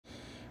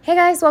Hey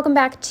guys, welcome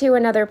back to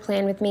another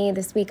plan with me.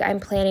 This week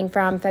I'm planning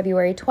from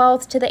February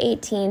 12th to the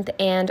 18th,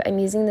 and I'm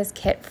using this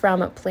kit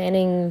from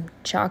Planning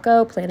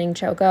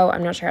Choco.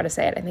 I'm not sure how to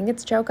say it. I think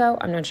it's Choco.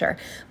 I'm not sure.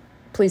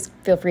 Please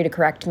feel free to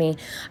correct me.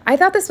 I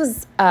thought this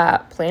was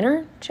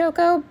Planner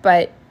Choco,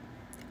 but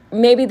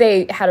maybe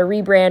they had a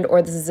rebrand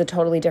or this is a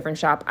totally different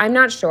shop. I'm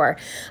not sure.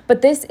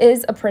 But this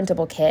is a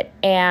printable kit,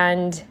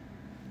 and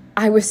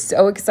I was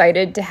so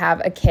excited to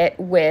have a kit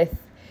with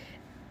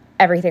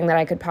everything that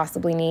I could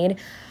possibly need.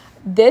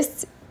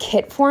 This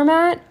kit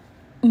format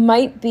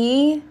might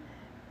be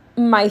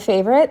my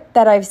favorite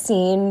that I've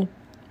seen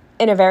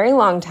in a very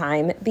long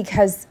time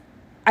because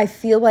I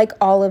feel like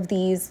all of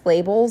these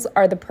labels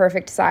are the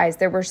perfect size.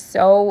 There were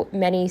so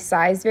many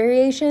size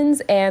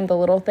variations and the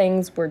little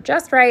things were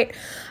just right.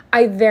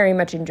 I very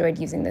much enjoyed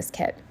using this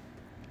kit.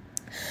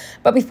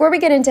 But before we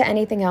get into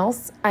anything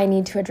else, I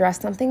need to address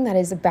something that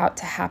is about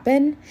to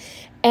happen.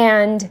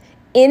 And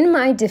in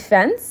my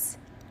defense,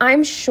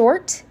 I'm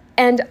short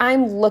and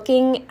I'm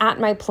looking at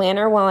my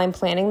planner while I'm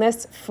planning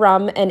this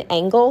from an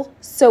angle.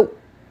 So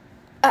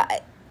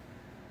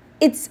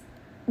it's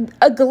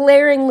a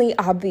glaringly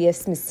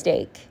obvious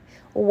mistake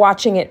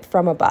watching it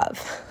from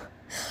above.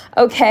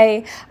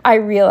 Okay, I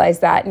realize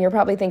that. And you're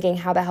probably thinking,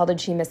 how the hell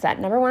did she miss that?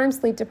 Number one, I'm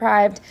sleep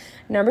deprived.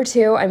 Number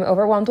two, I'm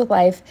overwhelmed with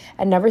life.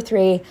 And number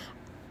three,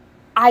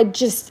 I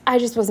just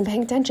wasn't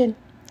paying attention.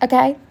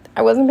 Okay,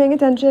 I wasn't paying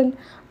attention.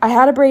 I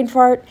had a brain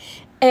fart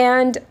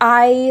and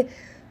I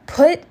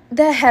put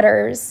the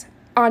headers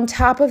on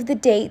top of the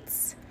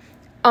dates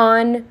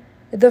on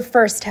the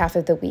first half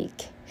of the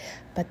week.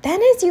 But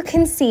then, as you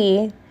can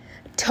see,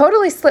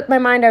 totally slipped my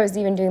mind I was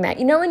even doing that.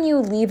 You know when you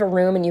leave a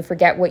room and you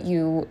forget what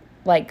you,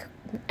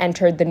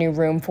 entered the new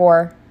room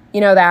for?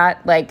 You know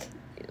that?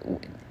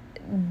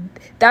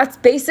 That's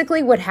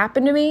basically what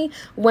happened to me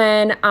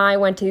when I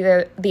went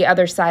to the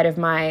other side of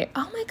my,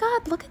 oh my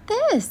God, look at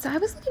this. I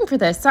was looking for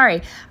this.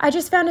 Sorry. I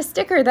just found a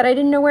sticker that I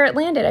didn't know where it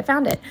landed. I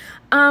found it.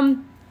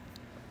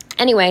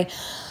 Anyway,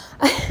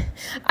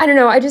 I don't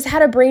know. I just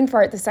had a brain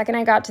fart the second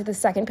I got to the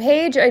second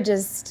page.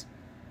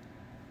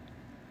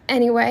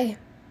 Anyway,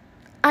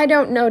 I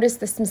don't notice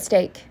this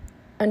mistake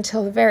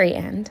until the very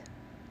end.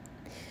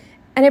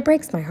 And it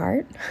breaks my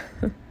heart.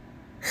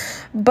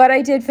 But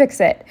I did fix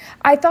it.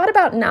 I thought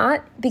about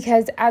not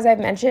because, as I've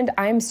mentioned,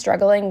 I'm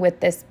struggling with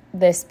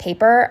this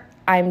paper.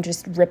 I'm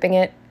just ripping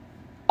it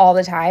all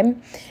the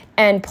time.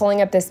 And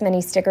pulling up this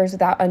many stickers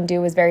without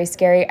undo was very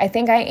scary. I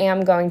think I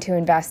am going to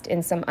invest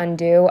in some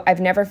undo.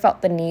 I've never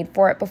felt the need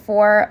for it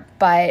before,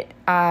 but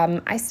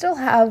I still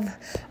have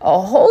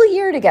a whole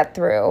year to get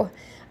through.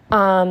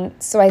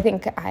 So I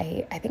think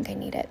I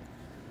need it.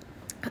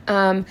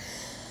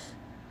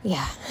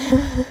 Yeah.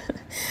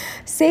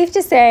 Safe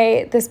to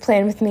say this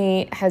plan with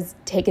me has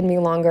taken me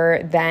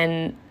longer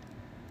than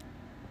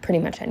pretty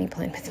much any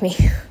plan with me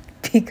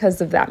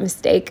because of that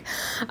mistake.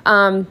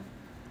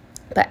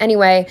 But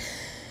anyway,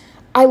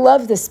 I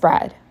love the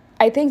spread.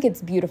 I think it's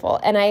beautiful.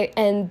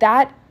 And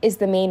that is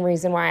the main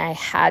reason why I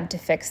had to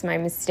fix my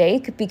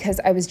mistake, because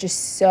I was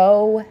just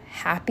so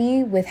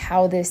happy with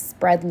how this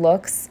spread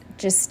looks.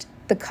 Just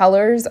the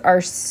colors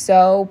are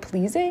so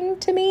pleasing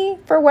to me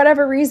for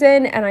whatever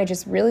reason. And I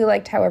just really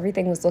liked how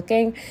everything was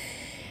looking.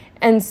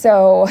 And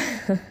so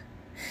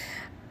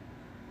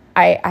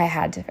I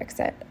had to fix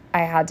it. I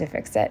had to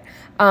fix it.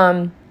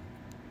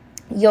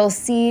 You'll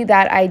see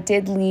that I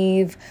did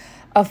leave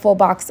a full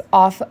box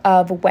off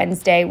of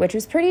Wednesday, which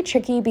was pretty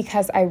tricky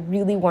because I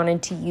really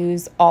wanted to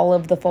use all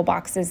of the full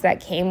boxes that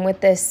came with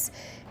this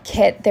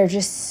kit. They're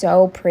just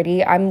so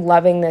pretty. I'm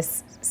loving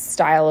this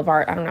style of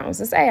art. I don't know, is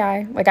this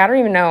AI? I don't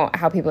even know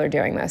how people are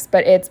doing this,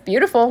 but it's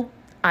beautiful.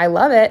 I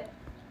love it.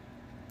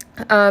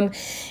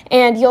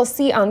 And you'll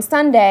see on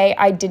Sunday,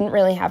 I didn't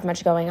really have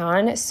much going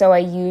on, so I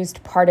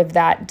used part of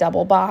that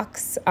double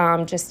box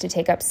just to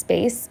take up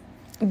space.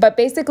 But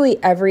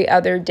basically every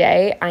other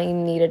day, I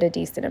needed a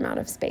decent amount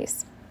of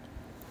space.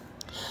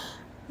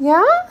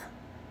 Yeah?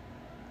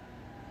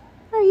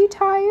 Are you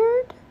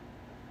tired?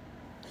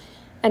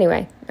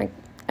 Anyway,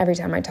 every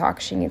time I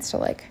talk, she needs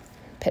to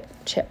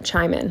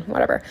chime in,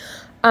 whatever.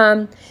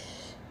 But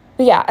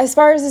yeah, as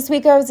far as this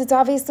week goes, it's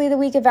obviously the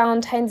week of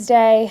Valentine's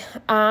Day.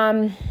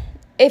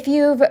 If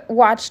you've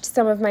watched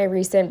some of my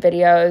recent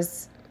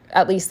videos,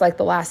 at least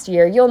the last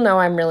year, you'll know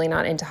I'm really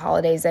not into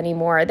holidays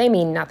anymore. They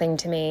mean nothing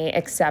to me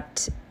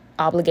except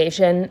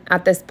obligation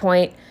at this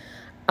point.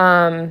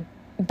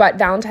 But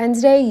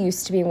Valentine's Day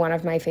used to be one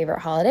of my favorite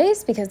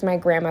holidays because my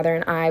grandmother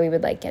and I, we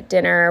would get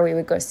dinner, we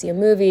would go see a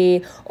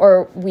movie,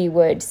 or we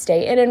would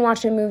stay in and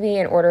watch a movie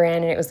and order in,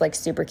 and it was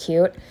super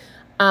cute.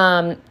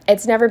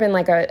 It's never been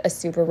a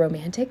super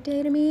romantic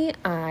day to me.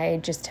 I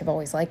just have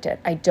always liked it.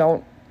 I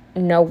don't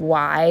know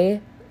why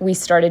we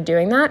started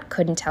doing that.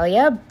 Couldn't tell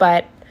you,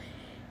 but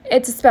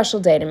it's a special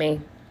day to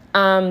me.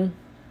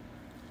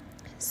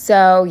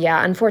 So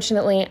yeah,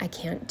 unfortunately, I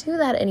can't do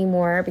that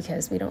anymore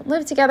because we don't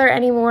live together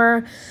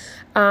anymore.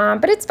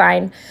 But it's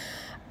fine.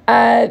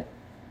 I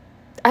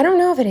don't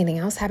know if anything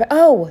else happened.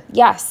 Oh,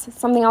 yes,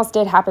 something else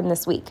did happen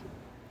this week.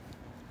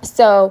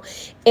 So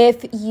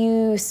if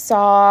you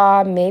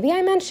saw, maybe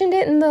I mentioned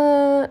it in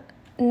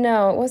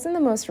no, it wasn't the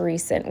most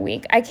recent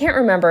week. I can't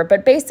remember,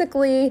 but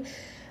basically,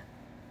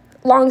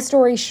 long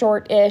story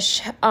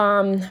short-ish,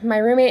 my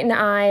roommate and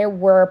I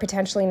were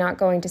potentially not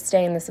going to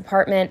stay in this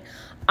apartment.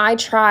 I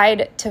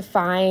tried to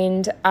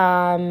find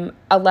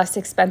a less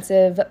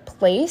expensive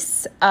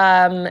place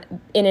in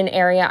an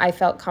area I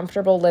felt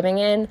comfortable living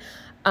in,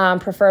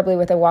 preferably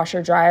with a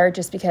washer dryer,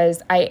 just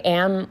because I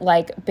am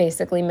like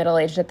basically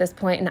middle-aged at this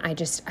point and I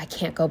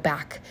can't go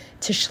back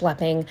to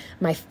schlepping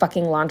my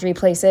fucking laundry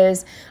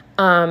places.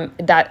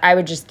 That I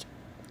would just,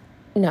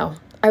 no,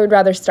 I would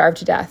rather starve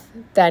to death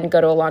than go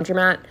to a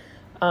laundromat.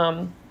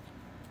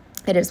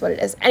 It is what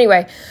it is.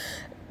 Anyway,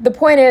 the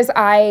point is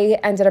I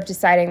ended up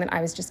deciding that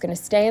I was just going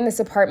to stay in this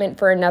apartment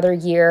for another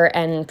year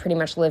and pretty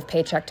much live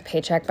paycheck to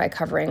paycheck by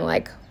covering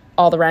like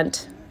all the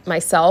rent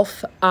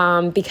myself,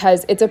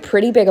 because it's a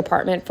pretty big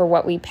apartment for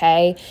what we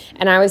pay.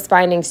 And I was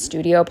finding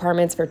studio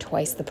apartments for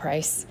twice the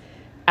price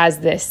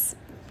as this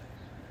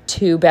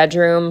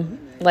 2-bedroom,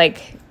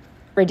 like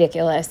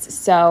ridiculous.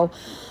 So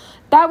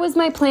that was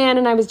my plan,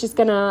 and I was just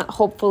gonna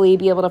hopefully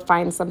be able to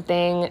find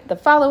something the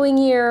following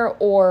year,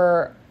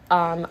 or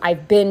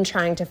I've been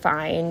trying to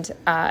find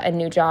a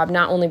new job,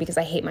 not only because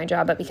I hate my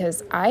job, but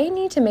because I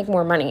need to make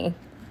more money.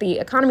 The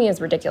economy is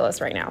ridiculous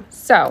right now.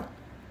 So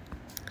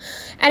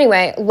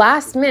anyway,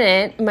 last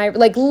minute,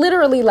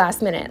 literally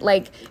last minute,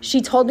 like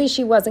she told me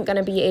she wasn't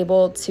gonna be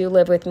able to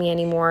live with me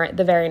anymore.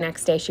 The very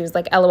next day, she was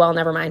like, LOL,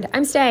 never mind,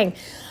 I'm staying.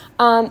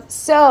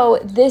 So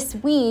this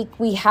week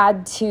we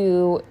had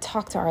to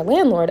talk to our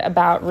landlord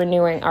about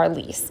renewing our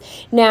lease.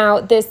 Now,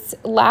 this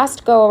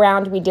last go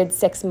around, we did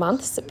 6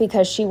 months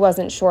because she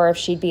wasn't sure if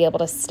she'd be able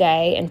to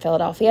stay in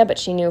Philadelphia, but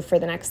she knew for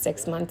the next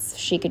 6 months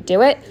she could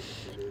do it.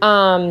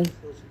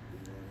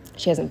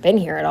 She hasn't been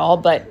here at all,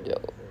 but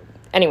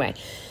anyway,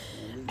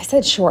 I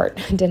said short,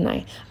 didn't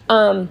I?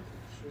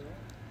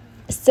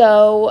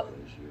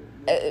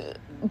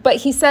 But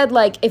he said,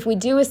 like, if we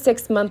do a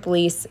 6-month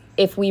lease,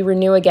 if we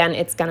renew again,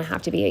 it's going to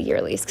have to be a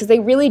year lease, because they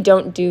really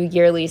don't do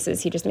year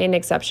leases. He just made an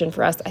exception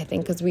for us, I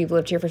think, because we've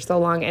lived here for so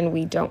long and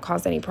we don't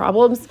cause any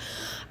problems.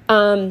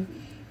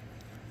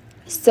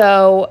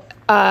 So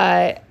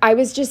I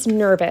was just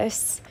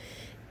nervous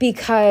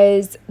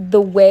because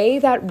the way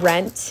that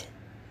rent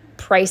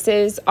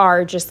prices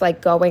are just like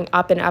going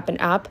up and up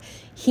and up,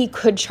 he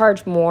could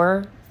charge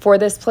more for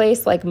this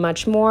place, like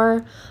much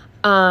more.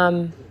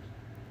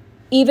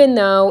 Even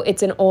though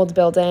it's an old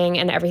building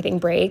and everything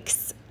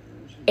breaks,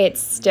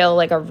 it's still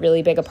like a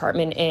really big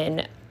apartment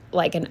in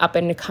like an up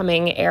and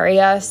coming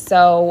area.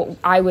 So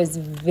I was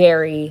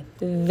very,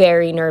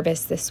 very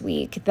nervous this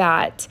week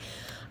that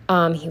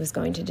he was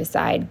going to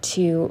decide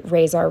to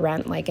raise our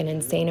rent like an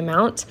insane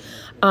amount.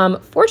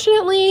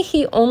 Fortunately,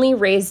 he only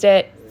raised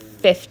it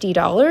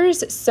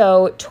 $50,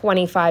 so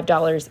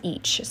 $25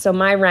 each. So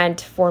my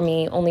rent for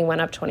me only went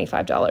up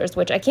 $25,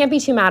 which I can't be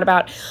too mad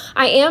about.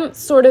 I am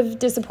sort of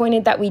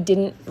disappointed that we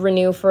didn't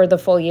renew for the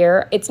full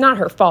year. It's not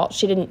her fault.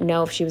 She didn't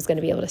know if she was going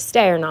to be able to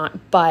stay or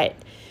not, but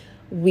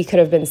we could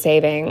have been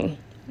saving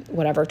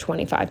whatever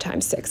 25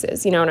 times 6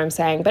 is, you know what I'm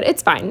saying? But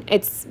it's fine.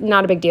 It's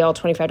not a big deal.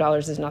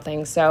 $25 is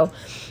nothing. So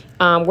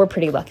we're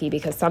pretty lucky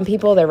because some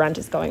people, their rent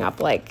is going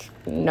up like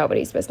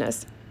nobody's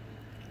business.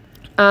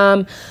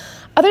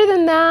 Other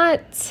than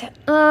that,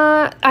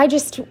 I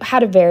just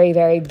had a very,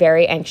 very,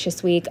 very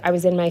anxious week. I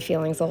was in my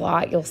feelings a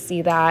lot. You'll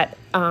see that.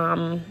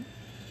 And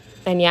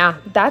yeah,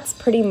 that's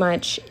pretty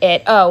much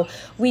it. Oh,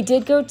 we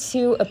did go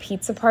to a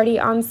pizza party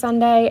on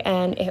Sunday,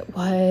 and it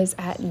was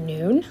at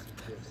noon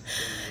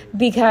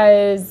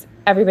because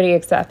everybody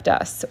except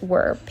us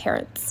were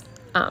parents.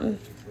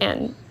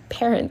 And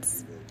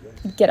parents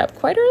get up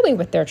quite early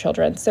with their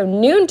children. So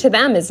noon to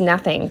them is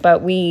nothing,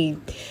 but we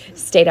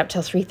stayed up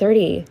till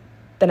 3:30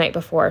 the night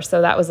before,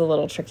 so that was a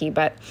little tricky,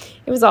 but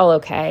it was all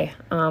okay.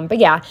 But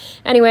yeah,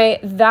 anyway,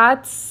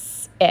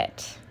 that's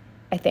it,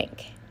 I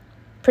think.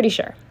 Pretty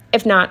sure.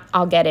 If not,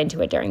 I'll get into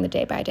it during the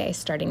day by day,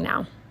 starting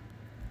now.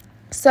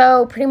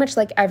 So pretty much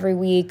like every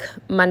week,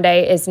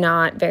 Monday is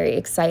not very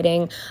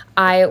exciting.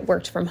 I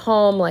worked from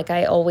home like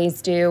I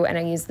always do, and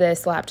I use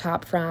this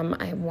laptop from,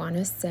 I want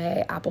to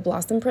say, Apple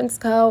Blossom Prince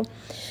Co.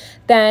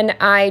 Then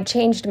I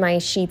changed my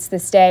sheets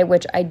this day,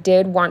 which I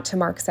did want to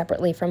mark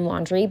separately from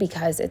laundry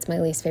because it's my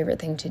least favorite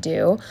thing to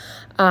do.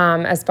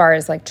 As far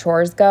as like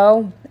chores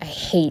go, I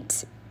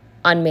hate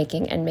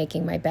unmaking and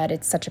making my bed.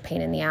 It's such a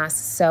pain in the ass.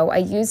 So I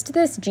used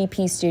this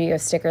GP Studio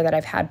sticker that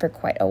I've had for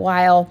quite a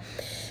while.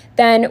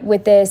 Then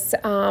with this,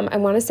 I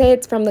want to say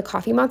it's from the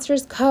Coffee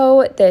Monsters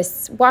Co.,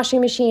 this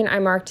washing machine, I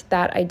marked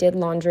that I did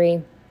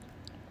laundry.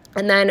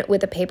 And then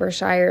with a paper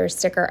shire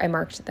sticker, I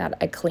marked that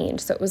I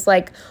cleaned. So it was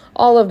like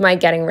all of my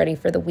getting ready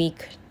for the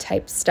week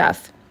type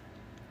stuff.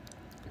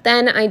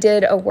 Then I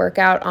did a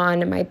workout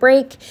on my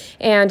break,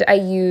 and I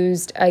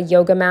used a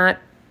yoga mat.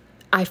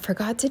 I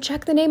forgot to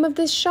check the name of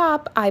this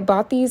shop. I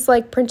bought these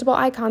like printable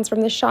icons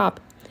from this shop,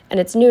 and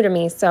it's new to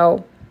me,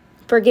 so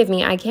forgive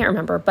me, I can't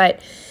remember,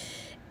 but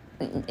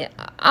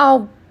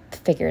I'll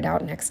figure it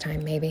out next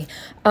time, maybe.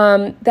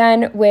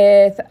 Then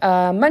with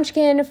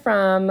Munchkin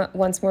from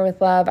Once More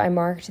with Love, I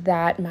marked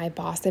that my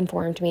boss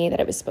informed me that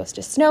it was supposed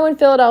to snow in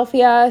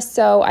Philadelphia,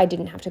 so I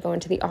didn't have to go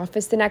into the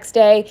office the next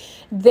day.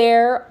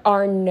 There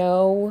are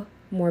no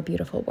more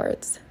beautiful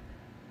words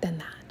than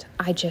that.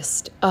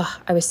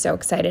 I was so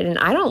excited, and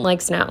I don't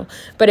like snow,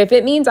 but if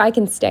it means I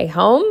can stay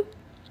home,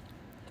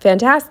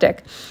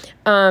 fantastic.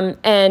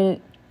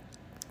 And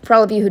for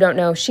all of you who don't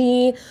know,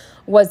 she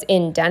was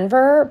in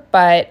Denver,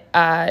 but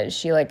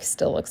she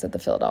still looks at the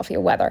Philadelphia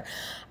weather.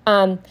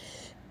 So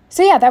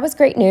yeah, that was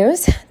great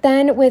news.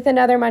 Then with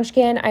another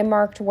Munchkin, I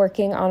marked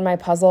working on my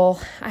puzzle.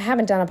 I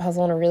haven't done a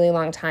puzzle in a really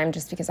long time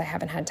just because I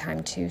haven't had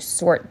time to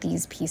sort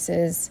these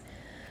pieces,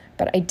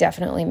 but I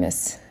definitely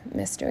miss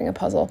doing a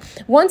puzzle.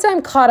 Once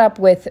I'm caught up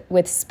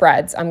with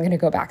spreads, I'm going to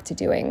go back to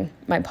doing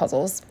my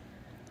puzzles.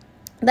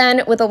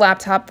 Then with a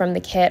laptop from the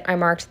kit, I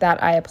marked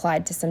that I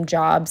applied to some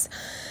jobs.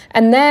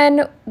 And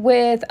then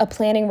with a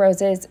Planning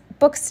Roses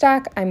book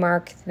stack, I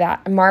marked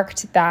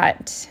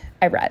that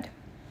I read.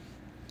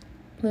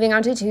 Moving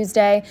on to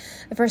Tuesday,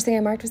 the first thing I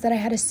marked was that I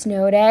had a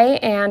snow day,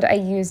 and I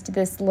used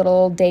this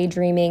little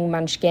daydreaming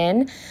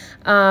Munchkin.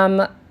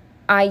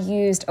 I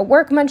used a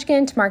work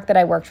Munchkin to mark that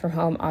I worked from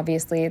home.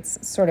 Obviously,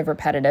 it's sort of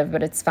repetitive,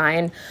 but it's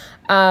fine.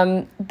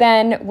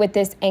 Then with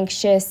this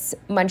anxious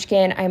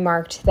Munchkin, I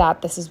marked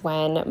that this is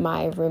when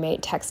my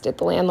roommate texted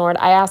the landlord.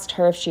 I asked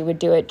her if she would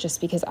do it just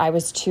because I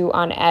was too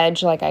on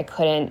edge,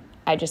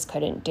 I just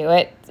couldn't do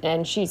it,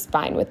 and she's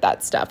fine with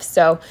that stuff.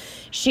 So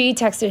she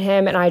texted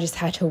him, and I just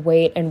had to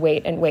wait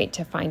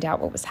to find out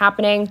what was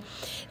happening.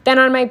 Then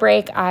on my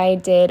break, I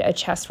did a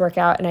chest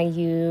workout, and I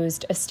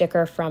used a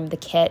sticker from the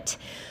kit.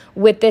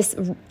 With this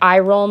eye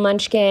roll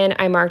Munchkin,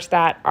 I marked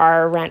that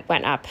our rent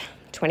went up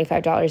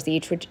 $25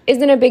 each, which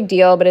isn't a big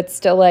deal, but it's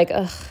still would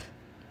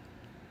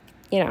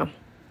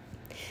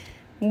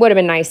have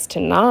been nice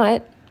to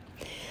not.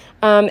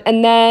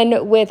 And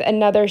then with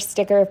another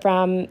sticker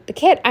from the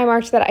kit, I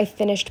marked that I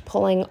finished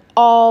pulling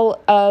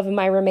all of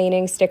my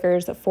remaining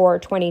stickers for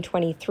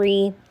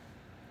 2023.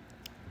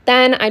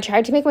 Then I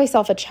tried to make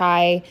myself a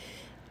chai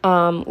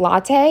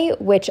latte,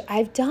 which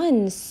I've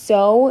done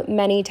so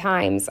many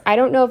times. I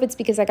don't know if it's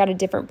because I got a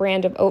different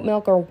brand of oat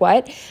milk or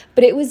what,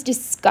 but it was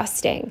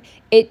disgusting.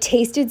 It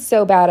tasted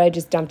so bad, I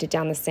just dumped it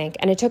down the sink,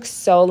 and it took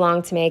so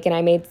long to make, and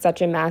I made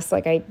such a mess.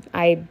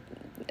 I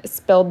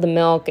spilled the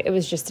milk. It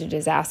was just a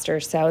disaster.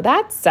 So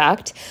that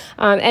sucked.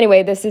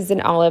 Anyway, this is an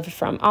Olive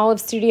from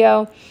Olive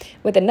Studio.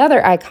 With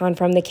another icon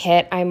from the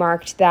kit, I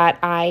marked that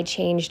I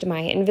changed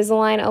my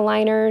Invisalign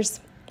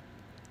aligners.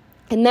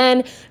 And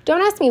then, don't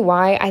ask me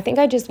why, I think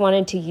I just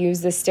wanted to use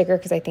this sticker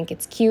because I think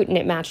it's cute and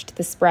it matched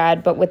the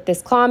spread. But with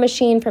this claw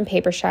machine from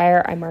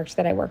Papershire, I marked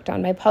that I worked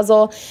on my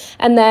puzzle.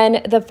 And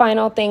then the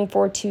final thing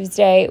for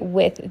Tuesday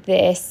with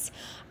this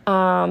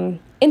Instagram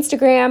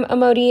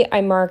emoji,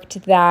 I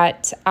marked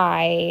that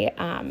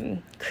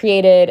I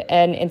created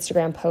an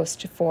Instagram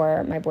post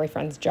for my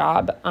boyfriend's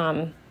job.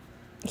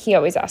 He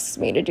always asks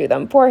me to do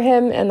them for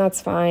him, and that's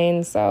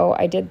fine. So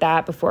I did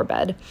that before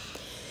bed.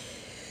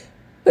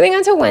 Moving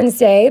on to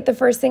Wednesday, the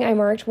first thing I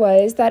marked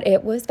was that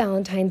it was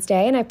Valentine's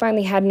Day, and I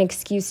finally had an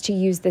excuse to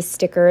use this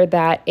sticker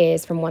that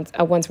is from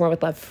a Once More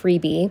with Love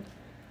freebie.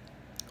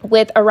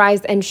 With a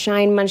Rise and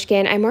Shine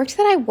Munchkin, I marked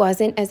that I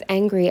wasn't as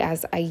angry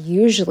as I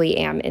usually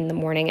am in the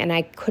morning, and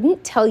I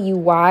couldn't tell you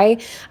why.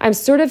 I'm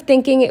sort of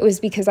thinking it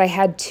was because I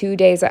had 2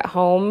 days at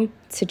home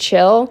to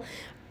chill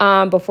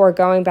before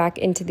going back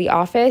into the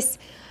office,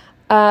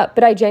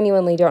 but I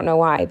genuinely don't know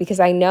why,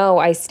 because I know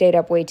I stayed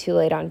up way too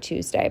late on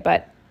Tuesday,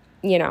 but,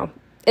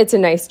 it's a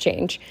nice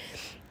change.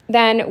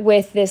 Then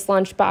with this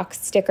lunchbox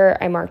sticker,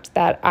 I marked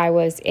that I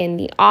was in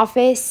the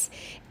office,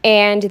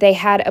 and they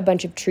had a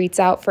bunch of treats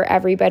out for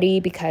everybody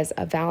because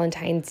of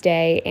Valentine's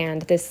Day,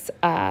 and this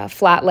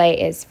flat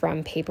lay is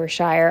from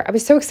Papershire. I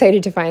was so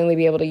excited to finally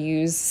be able to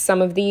use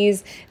some of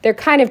these. They're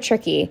kind of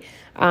tricky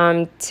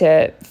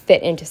to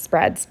fit into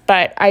spreads,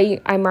 but I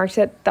marked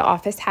that the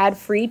office had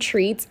free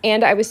treats,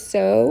 and I was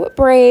so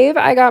brave.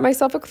 I got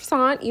myself a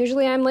croissant.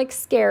 Usually I'm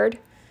scared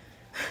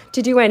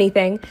to do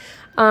anything,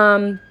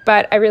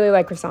 but I really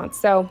like croissants,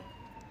 so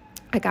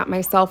I got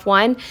myself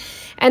one.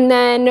 And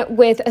then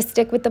with a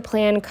Stick with the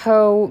Plan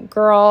Co.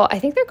 girl, I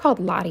think they're called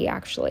Lottie,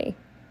 actually.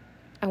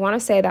 I want to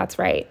say that's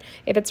right.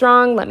 If it's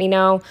wrong, let me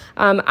know.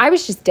 I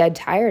was just dead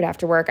tired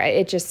after work.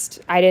 I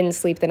didn't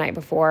sleep the night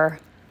before,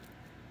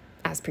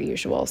 as per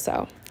usual,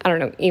 so I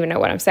don't even know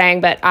what I'm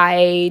saying, but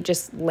I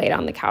just laid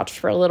on the couch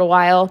for a little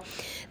while.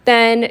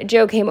 Then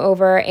Joe came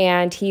over,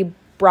 and he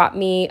brought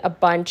me a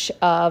bunch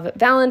of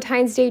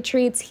Valentine's Day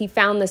treats. He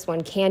found this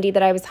one candy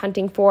that I was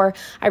hunting for.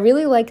 I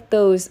really like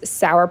those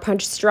Sour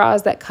Punch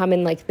straws that come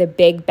in the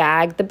big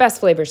bag. The best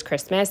flavor is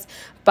Christmas,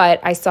 but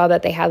I saw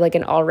that they had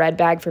an all red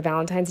bag for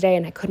Valentine's Day,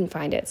 and I couldn't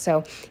find it.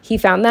 So he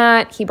found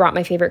that. He brought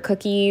my favorite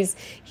cookies.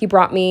 He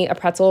brought me a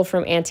pretzel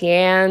from Auntie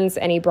Anne's,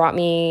 and he brought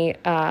me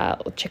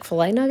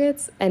Chick-fil-A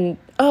nuggets and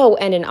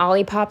an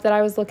Olipop that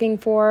I was looking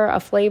for, a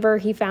flavor.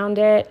 He found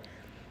it.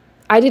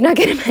 I did not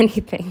get him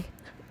anything.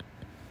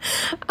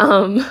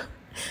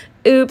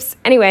 Oops.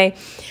 Anyway,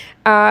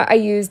 I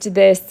used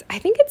this, I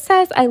think it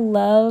says I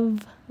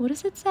love, what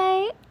does it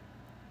say?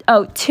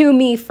 Oh, to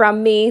me,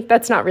 from me.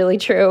 That's not really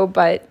true,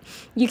 but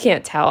you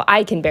can't tell.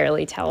 I can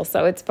barely tell,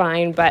 so it's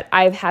fine. But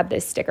I've had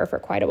this sticker for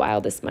quite a while,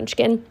 this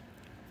munchkin.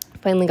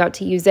 Finally got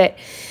to use it.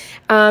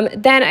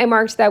 Then I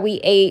marked that we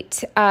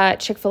ate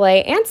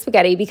Chick-fil-A and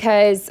spaghetti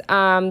because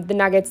the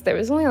nuggets, there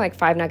was only like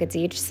 5 nuggets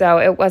each, so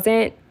it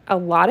wasn't a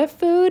lot of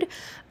food.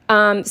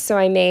 So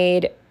I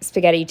made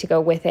spaghetti to go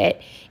with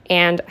it,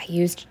 and I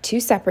used 2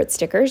 separate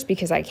stickers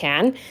because I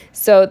can.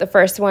 So the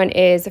first one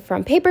is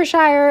from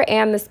Papershire,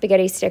 and the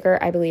spaghetti sticker,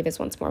 I believe, is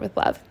Once More with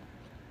Love.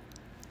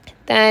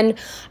 Then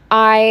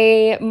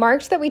I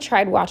marked that we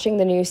tried watching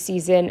the new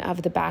season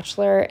of The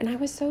Bachelor, and I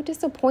was so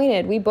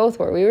disappointed. We both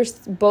were. We were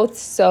both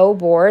so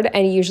bored,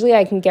 and usually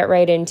I can get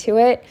right into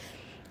it.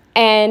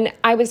 And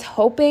I was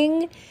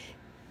hoping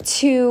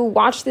to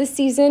watch this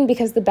season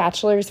because The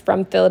Bachelor's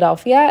from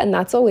Philadelphia, and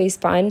that's always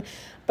fun,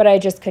 but I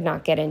just could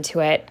not get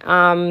into it.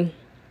 And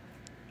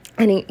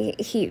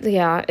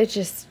it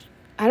just,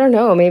 I don't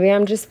know, maybe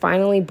I'm just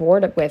finally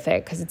bored with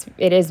it because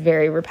it is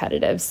very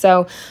repetitive.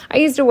 So I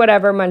used a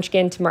whatever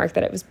munchkin to mark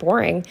that it was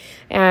boring,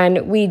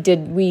 and we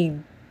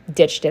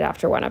ditched it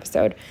after 1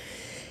 episode.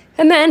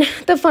 And then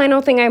the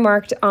final thing I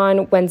marked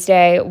on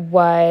Wednesday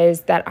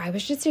was that I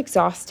was just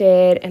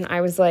exhausted, and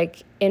I was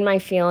like in my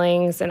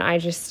feelings, and I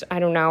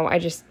don't know, I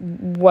just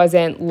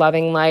wasn't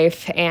loving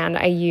life. And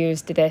I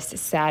used this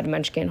sad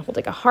munchkin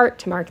holding a heart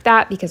to mark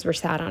that because we're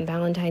sad on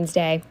Valentine's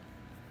Day.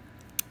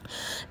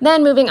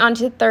 Then moving on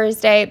to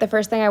Thursday, the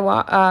first thing I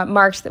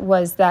marked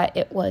was that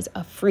it was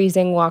a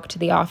freezing walk to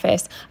the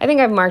office. I think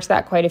I've marked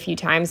that quite a few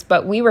times,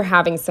 but we were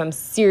having some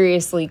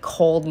seriously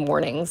cold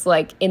mornings,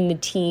 like in the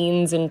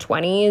teens and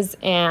 20s,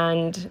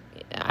 and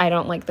I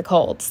don't like the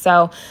cold.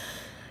 So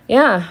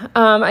yeah,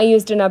 I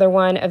used another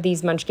one of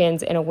these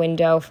munchkins in a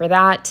window for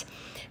that.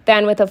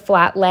 Then with a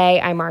flat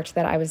lay, I marked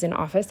that I was in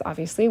office,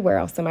 obviously. Where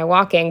else am I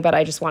walking? But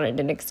I just wanted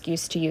an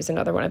excuse to use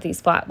another one of these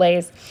flat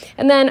lays.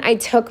 And then I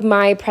took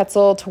my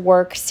pretzel to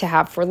work to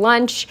have for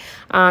lunch.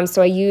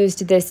 So I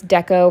used this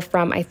deco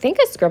from, I think,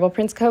 a Scribble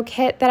Prints Co.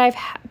 kit that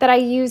I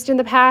used in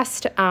the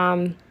past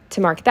to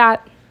mark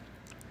that.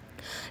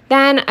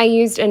 Then I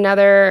used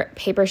another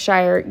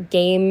Papershire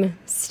game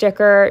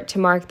sticker to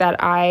mark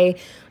that I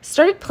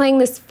started playing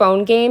this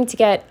phone game to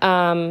get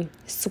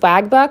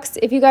swag bucks,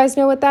 if you guys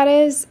know what that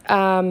is,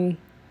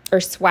 or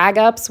swag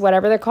ups,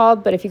 whatever they're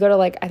called. But if you go to,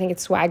 like, I think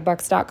it's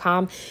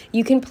swagbucks.com,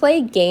 you can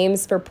play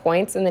games for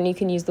points, and then you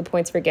can use the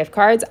points for gift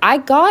cards. I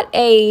got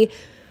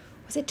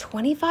was it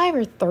 25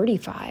 or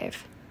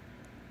 35?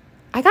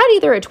 I got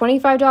either a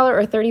 $25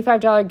 or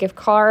 $35 gift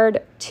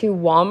card to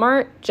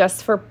Walmart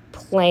just for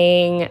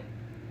playing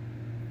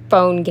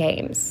phone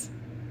games.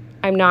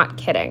 I'm not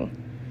kidding.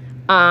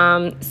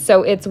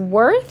 So it's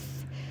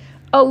worth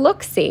a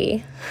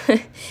look-see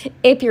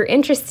if you're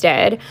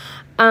interested.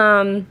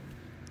 But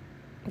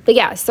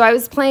yeah, so I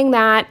was playing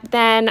that.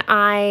 Then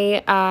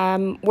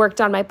I worked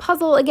on my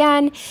puzzle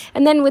again.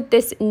 And then with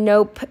this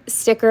Nope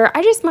sticker,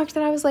 I just marked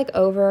that I was like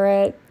over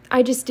it.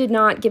 I just did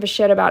not give a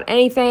shit about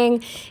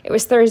anything. It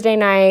was Thursday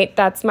night.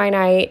 That's my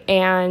night.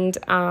 And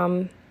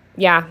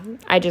yeah,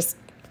 I don't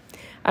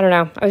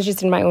know. I was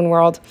just in my own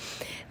world.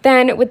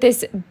 Then with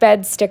this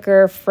bed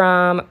sticker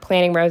from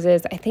Planning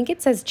Roses, I think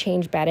it says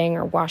change bedding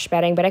or wash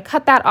bedding, but I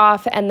cut that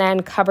off and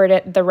then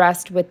covered the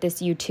rest with this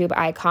YouTube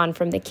icon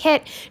from the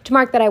kit to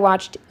mark that I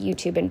watched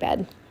YouTube in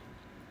bed.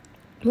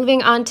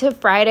 Moving on to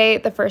Friday,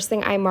 the first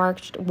thing I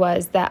marked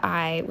was that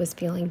I was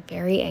feeling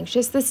very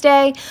anxious this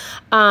day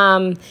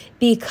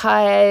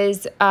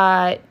because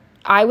I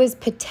was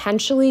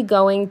potentially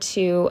going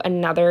to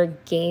another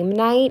game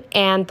night,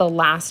 and the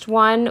last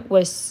one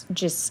was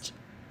just...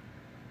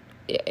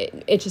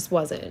 It just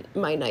wasn't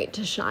my night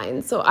to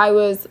shine. So I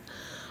was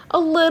a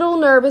little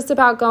nervous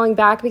about going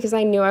back because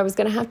I knew I was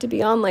going to have to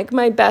be on like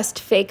my best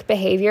fake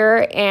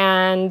behavior,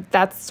 and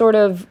that's sort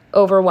of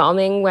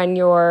overwhelming when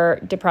you're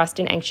depressed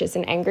and anxious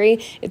and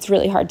angry. It's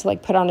really hard to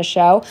like put on a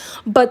show.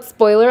 But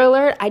spoiler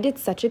alert, I did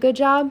such a good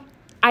job.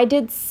 I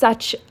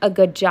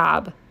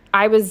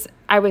was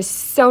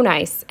so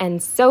nice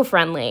and so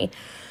friendly.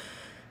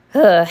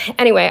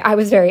 Anyway, I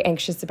was very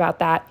anxious about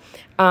that.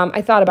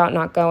 I thought about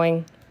not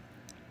going.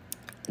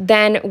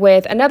 Then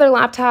with another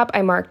laptop,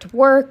 I marked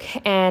work,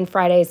 and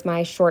Friday's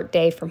my short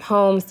day from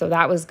home, so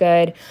that was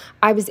good.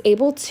 I was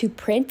able to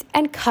print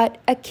and cut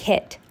a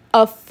kit,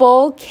 a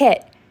full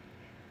kit.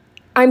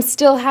 I'm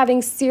still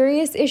having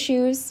serious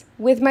issues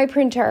with my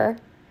printer,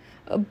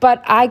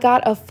 but I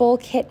got a full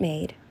kit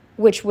made,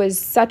 which was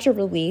such a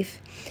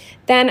relief.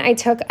 Then I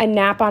took a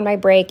nap on my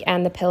break,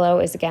 and the pillow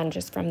is again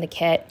just from the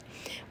kit.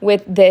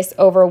 With this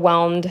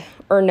overwhelmed,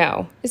 or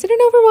no, is it an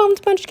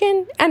overwhelmed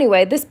munchkin?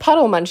 Anyway, this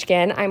puddle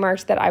munchkin, I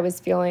marked that I was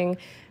feeling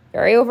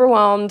very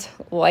overwhelmed,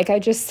 like I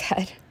just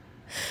said.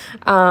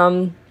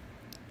 And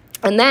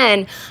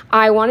then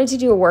I wanted to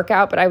do a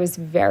workout, but I was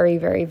very,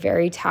 very,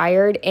 very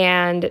tired.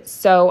 And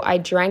so I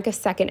drank a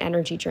second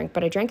energy drink,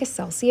 but I drank a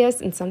Celsius,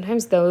 and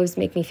sometimes those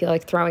make me feel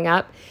like throwing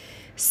up.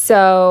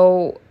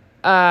 So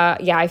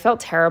yeah, I felt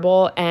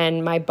terrible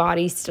and my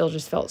body still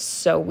just felt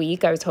so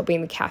weak. I was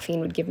hoping the caffeine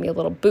would give me a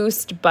little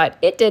boost, but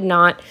it did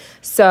not.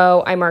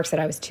 So I marked that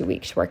I was too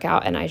weak to work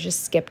out and I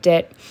just skipped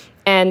it.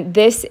 And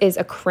this is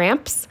a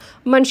cramps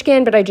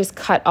munchkin, but I just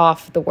cut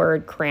off the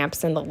word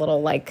cramps and the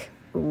little like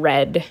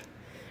red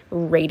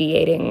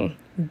radiating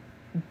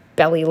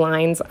belly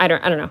lines. I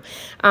don't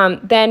know.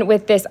 Then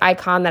with this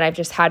icon that I've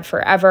just had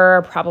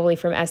forever, probably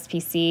from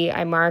SPC,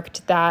 I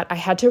marked that I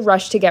had to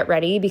rush to get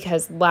ready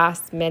because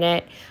last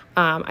minute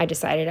I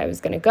decided I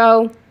was going to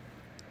go.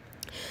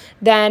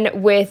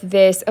 Then with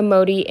this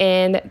emoji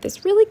in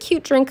this really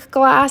cute drink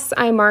glass,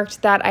 I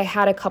marked that I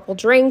had a couple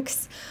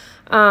drinks.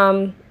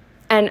 And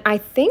I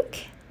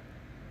think,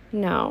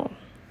 no,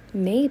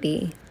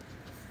 maybe.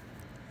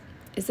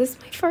 Is this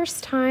my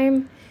first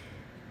time?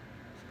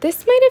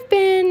 This might have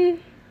been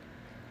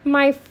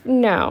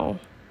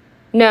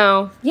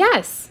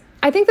yes.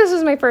 I think this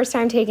was my first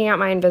time taking out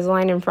my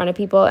Invisalign in front of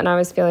people, and I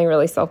was feeling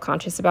really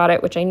self-conscious about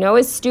it, which I know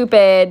is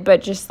stupid,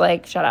 but just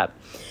like, shut up.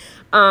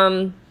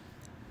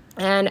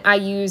 And I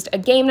used a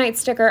game night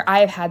sticker.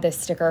 I've had this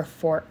sticker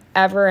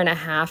forever and a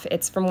half.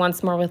 It's from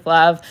Once More with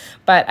Love,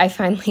 but I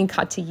finally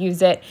got to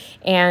use it.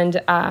 And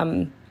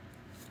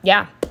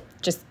yeah,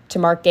 just to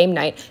mark game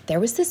night. There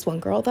was this one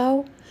girl,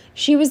 though.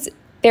 She was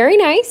very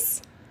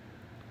nice,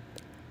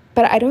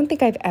 but I don't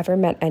think I've ever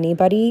met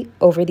anybody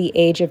over the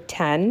age of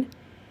 10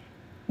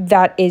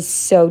 that is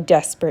so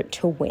desperate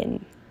to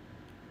win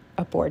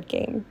a board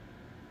game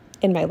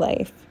in my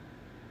life.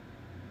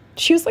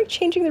 She was like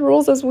changing the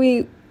rules as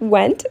we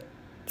went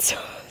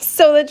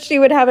so that she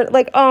would have it.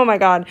 Like, oh my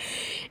God.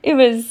 It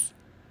was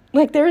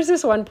like, there was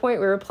this one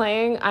point we were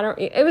playing.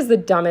 It was the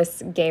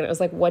dumbest game. It was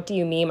like, what do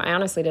you meme? I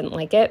honestly didn't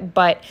like it,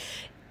 but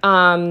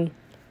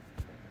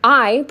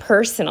I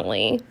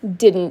personally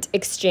didn't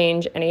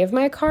exchange any of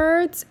my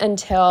cards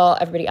until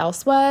everybody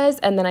else was.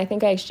 And then I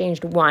think I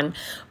exchanged one.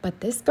 But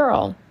this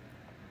girl,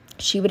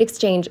 she would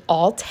exchange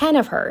all 10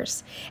 of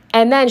hers.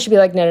 And then she'd be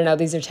like, no,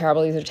 these are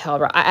terrible. These are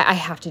terrible. I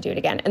have to do it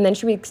again. And then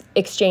she would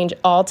exchange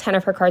all 10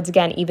 of her cards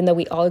again, even though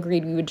we all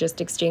agreed we would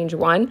just exchange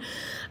one.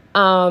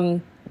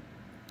 And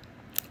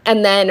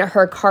then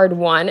her card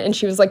won, and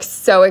she was like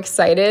so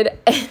excited.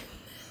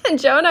 And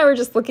Joe and I were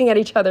just looking at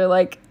each other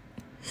like,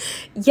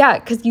 yeah,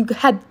 because you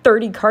had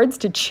 30 cards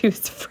to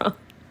choose from.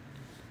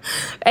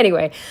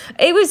 Anyway,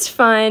 it was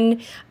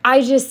fun.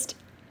 I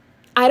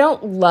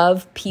don't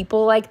love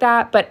people like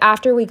that, but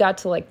after we got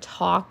to like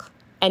talk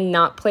and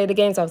not play the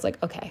games, I was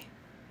like, okay,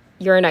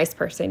 you're a nice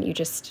person. You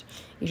just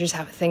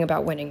have a thing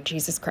about winning,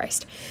 Jesus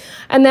Christ.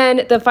 And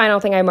then the final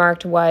thing I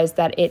marked was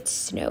that it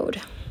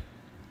snowed.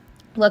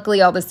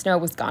 Luckily, all the snow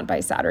was gone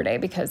by Saturday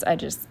because I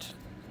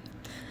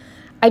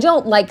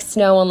don't like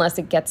snow unless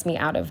it gets me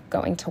out of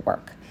going to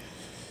work.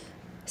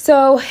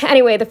 So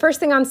anyway, the first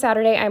thing on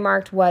Saturday I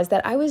marked was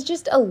that I was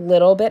just a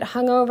little bit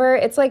hungover.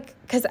 It's like,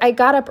 because I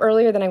got up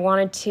earlier than I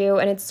wanted to,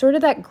 and it's sort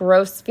of that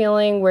gross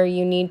feeling where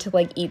you need to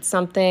like eat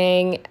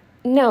something.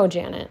 No,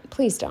 Janet,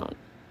 please don't.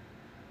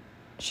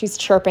 She's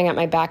chirping at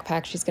my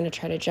backpack. She's going to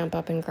try to jump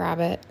up and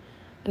grab it.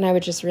 And I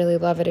would just really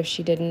love it if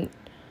she didn't.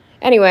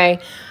 Anyway,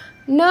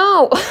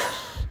 no.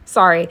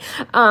 Sorry.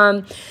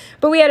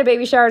 But we had a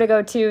baby shower to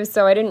go to,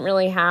 so I didn't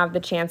really have the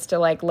chance to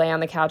like lay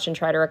on the couch and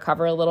try to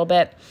recover a little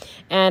bit.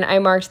 And I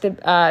marked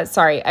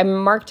I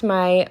marked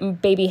my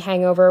baby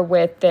hangover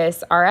with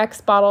this RX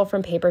bottle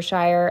from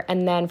Papershire.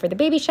 And then for the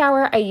baby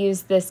shower, I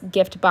used this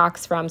gift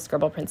box from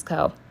Scribble Prints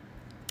Co.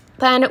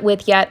 Then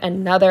with yet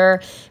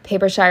another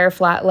Papershire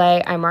flat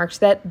lay, I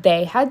marked that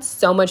they had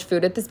so much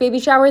food at this baby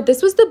shower.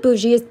 This was the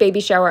bougiest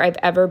baby shower I've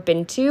ever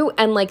been to,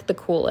 and like the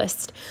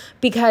coolest,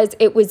 because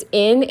it was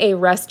in a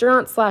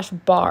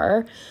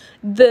restaurant/bar.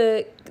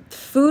 The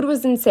food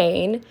was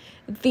insane.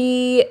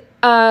 The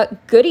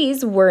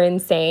goodies were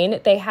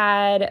insane. They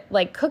had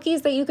like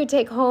cookies that you could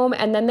take home,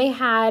 and then they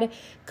had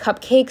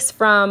cupcakes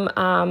from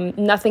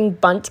Nothing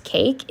Bundt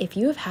Cake. If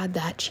you have had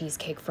that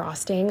cheesecake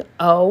frosting,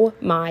 oh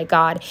my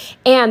God.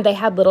 And they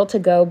had little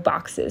to-go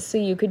boxes, so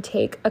you could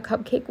take a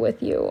cupcake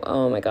with you.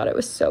 Oh my God, it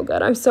was so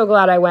good. I'm so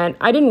glad I went.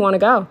 I didn't want to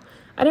go.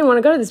 I didn't want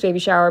to go to this baby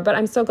shower, but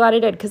I'm so glad I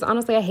did, because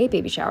honestly, I hate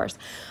baby showers.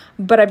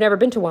 But I've never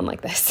been to one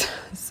like this.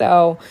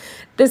 So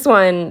this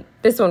one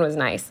was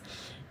nice.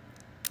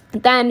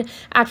 Then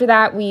after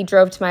that, we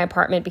drove to my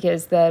apartment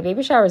because the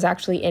baby shower was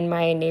actually in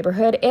my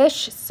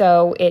neighborhood-ish,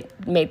 so it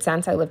made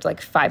sense. I lived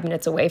like 5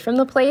 minutes away from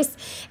the place,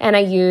 and I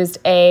used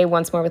a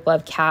Once More with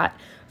Love cat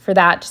for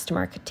that, just to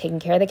mark taking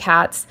care of the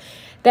cats.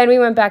 Then we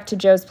went back to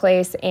Joe's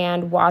place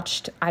and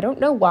watched, I don't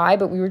know why,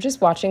 but we were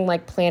just watching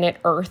like Planet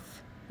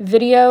Earth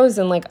videos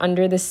and like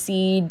under the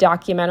sea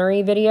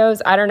documentary videos.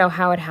 I don't know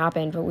how it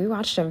happened, but we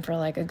watched them for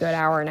like a good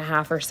hour and a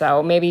half or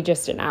so, maybe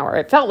just an hour.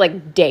 It felt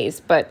like days,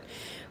 but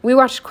we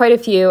watched quite a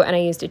few, and I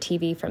used a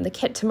TV from the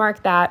kit to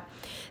mark that.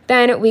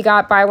 Then we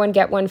got buy one,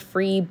 get one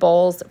free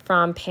bowls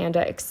from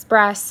Panda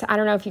Express. I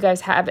don't know if you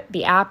guys have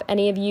the app,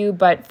 any of you,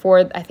 but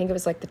for, I think it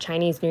was like the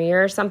Chinese New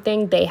Year or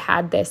something, they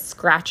had this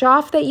scratch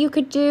off that you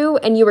could do,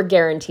 and you were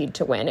guaranteed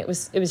to win. It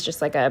was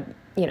just like a,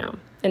 you know,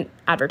 an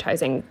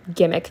advertising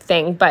gimmick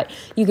thing, but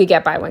you could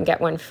get buy one,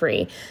 get one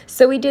free.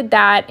 So we did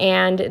that,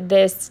 and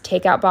this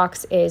takeout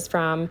box is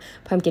from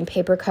Pumpkin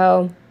Paper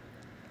Co.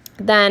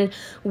 Then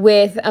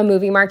with a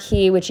movie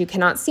marquee, which you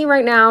cannot see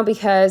right now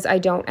because I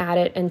don't add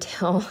it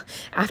until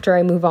after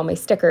I move all my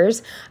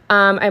stickers,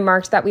 I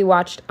marked that we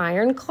watched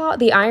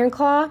the Iron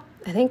Claw.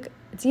 I think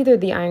it's either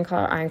the Iron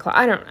Claw or Iron Claw.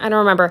 I don't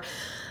remember.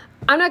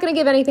 I'm not going to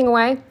give anything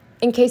away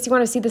in case you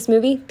want to see this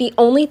movie. The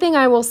only thing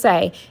I will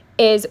say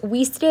is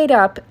we stayed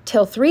up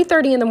till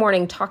 3:30 in the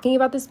morning talking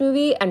about this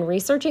movie and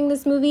researching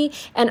this movie,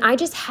 and I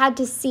just had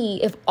to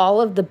see if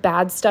all of the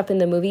bad stuff in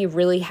the movie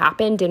really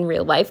happened in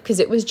real life because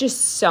it was just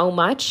so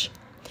much.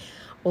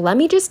 Well, let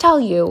me just tell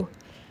you,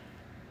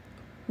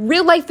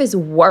 real life is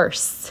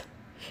worse.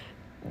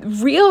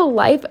 Real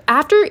life,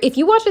 if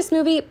you watch this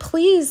movie,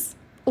 please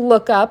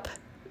look up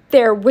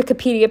their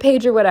Wikipedia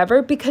page or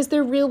whatever, because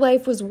their real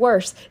life was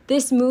worse.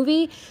 This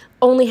movie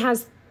only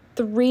has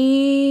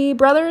 3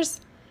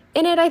 brothers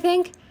in it, I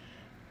think.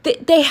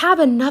 They have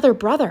another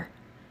brother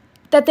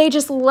that they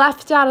just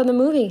left out of the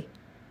movie.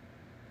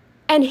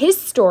 And his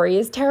story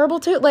is terrible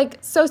too. Like,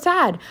 so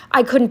sad.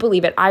 I couldn't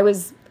believe it. I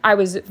was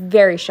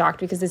very shocked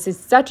because this is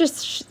such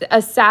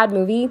a sad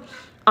movie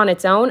on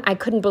its own. I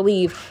couldn't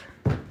believe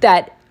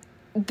that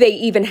they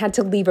even had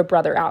to leave a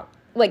brother out.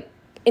 Like,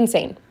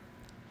 insane.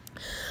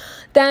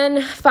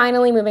 Then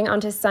finally moving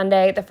on to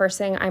Sunday, the first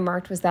thing I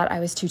marked was that I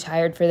was too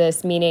tired for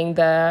this, meaning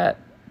the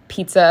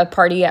pizza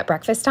party at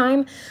breakfast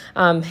time,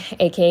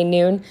 aka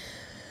noon.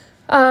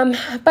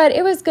 But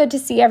it was good to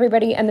see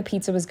everybody, and the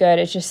pizza was good.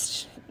 It's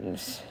just,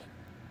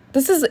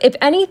 this is, if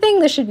anything,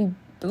 this should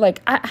be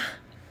like, I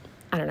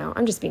don't know.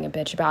 I'm just being a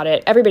bitch about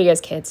it. Everybody has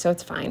kids, so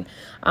it's fine.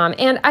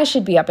 And I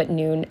should be up at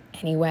noon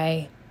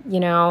anyway. You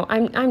know,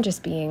 I'm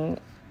just being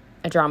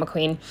a drama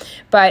queen.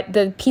 But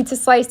the pizza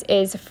slice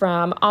is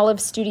from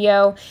Olive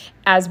Studio,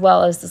 as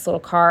well as this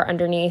little car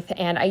underneath.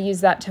 And I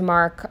use that to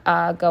mark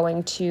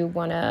going to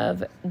one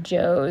of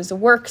Joe's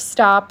work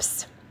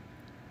stops.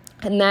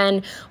 And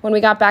then when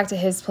we got back to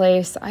his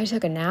place, I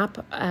took a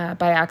nap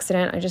by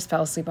accident. I just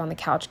fell asleep on the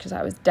couch because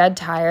I was dead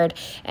tired.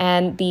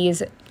 And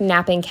these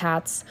napping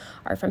cats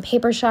are from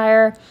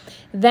Papershire.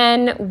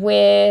 Then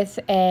with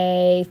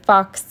a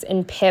Fox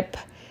and Pip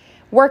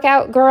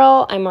workout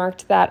girl, I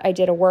marked that I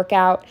did a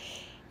workout.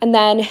 And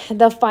then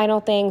the final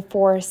thing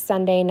for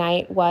Sunday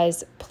night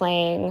was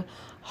playing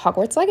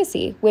Hogwarts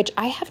Legacy, which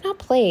I have not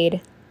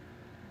played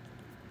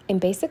in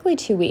basically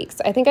 2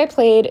 weeks. I think I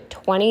played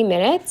 20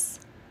 minutes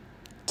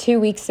 2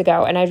 weeks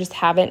ago, and I just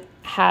haven't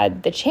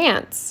had the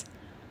chance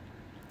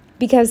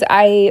because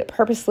I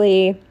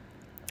purposely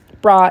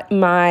brought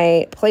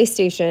my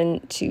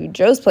PlayStation to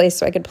Joe's place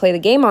so I could play the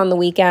game on the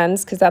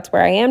weekends because that's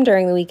where I am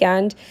during the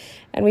weekend,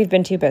 and we've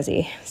been too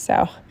busy.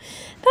 So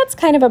that's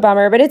kind of a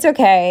bummer, but it's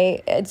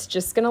okay. It's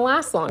just going to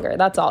last longer.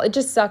 That's all. It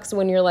just sucks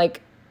when you're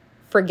like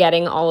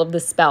forgetting all of the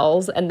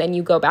spells and then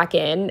you go back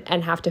in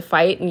and have to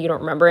fight and you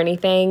don't remember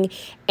anything.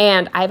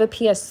 And I have a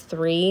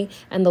PS3,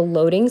 and the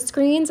loading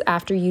screens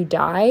after you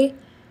die,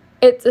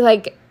 it's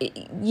like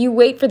you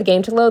wait for the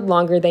game to load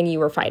longer than you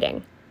were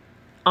fighting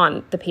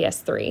on the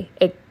PS3.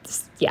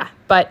 It's, yeah,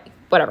 but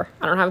whatever.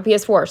 I don't have a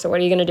PS4, so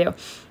what are you going to do?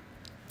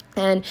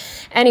 And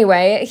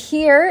anyway,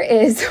 here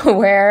is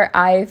where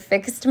I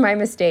fixed my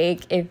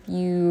mistake. If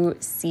you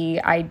see,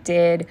 I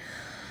did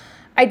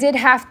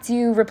have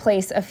to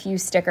replace a few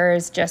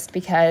stickers just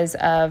because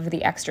of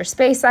the extra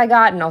space I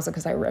got, and also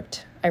because I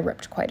ripped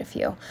quite a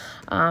few.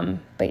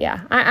 But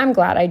yeah, I'm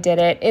glad I did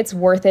it. It's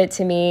worth it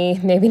to me,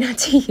 maybe not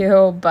to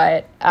you,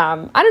 but I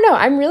don't know.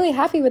 I'm really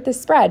happy with this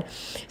spread.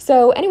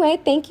 So anyway,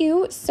 thank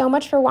you so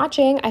much for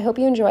watching. I hope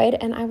you enjoyed,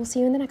 and I will see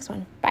you in the next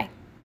one. Bye.